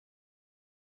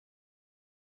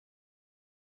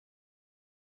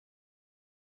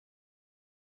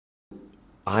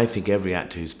I think every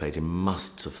actor who's played him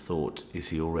must have thought, is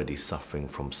he already suffering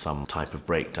from some type of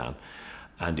breakdown?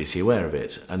 And is he aware of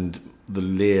it? And the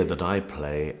Lear that I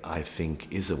play, I think,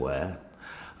 is aware.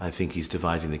 I think he's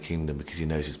dividing the kingdom because he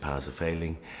knows his powers are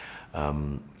failing.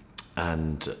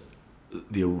 And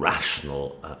the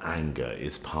irrational anger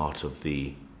is part of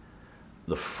the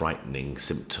frightening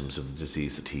symptoms of the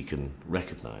disease that he can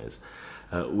recognize,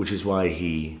 which is why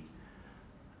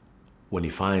when he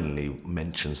finally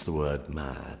mentions the word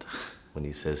mad, when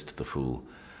he says to the fool,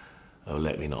 "Oh,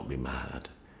 let me not be mad,"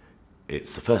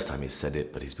 it's the first time he's said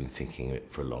it, but he's been thinking of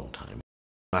it for a long time.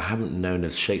 I haven't known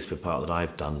a Shakespeare part that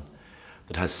I've done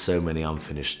that has so many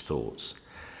unfinished thoughts,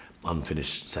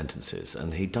 unfinished sentences,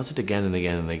 and he does it again and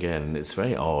again and again, and it's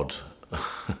very odd.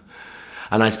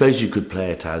 And I suppose you could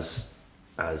play it as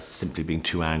simply being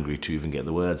too angry to even get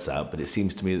the words out, but it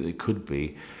seems to me that it could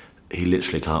be he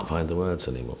literally can't find the words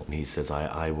anymore. And he says,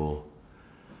 I will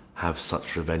have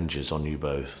such revenges on you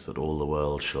both that all the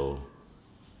world shall...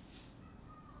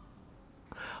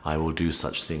 I will do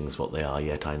such things what they are,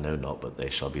 yet I know not, but they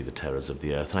shall be the terrors of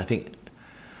the earth. And I think,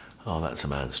 oh, that's a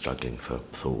man struggling for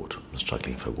thought,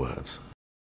 struggling for words.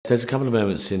 There's a couple of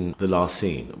moments in the last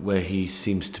scene where he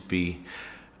seems to be,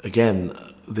 again,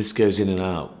 this goes in and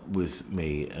out with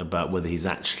me about whether he's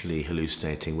actually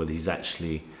hallucinating, whether he's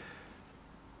actually,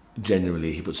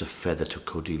 generally, he puts a feather to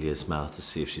Cordelia's mouth to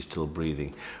see if she's still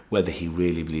breathing, whether he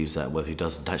really believes that, whether he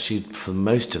doesn't. Actually, for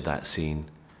most of that scene,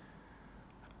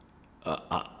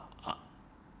 I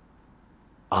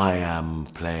am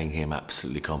playing him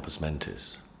absolutely compos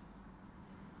mentis.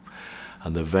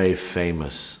 And the very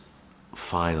famous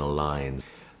final lines,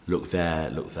 "Look there,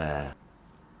 look there,"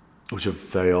 which are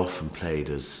very often played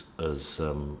as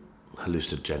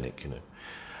hallucinogenic, you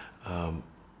know,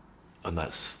 and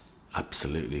that's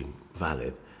absolutely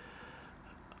valid.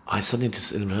 I suddenly,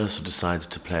 in rehearsal,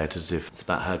 decided to play it as if it's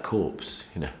about her corpse,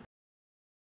 you know.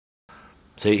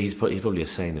 So he's probably a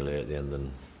saner Lear at the end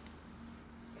than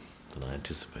I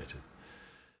anticipated.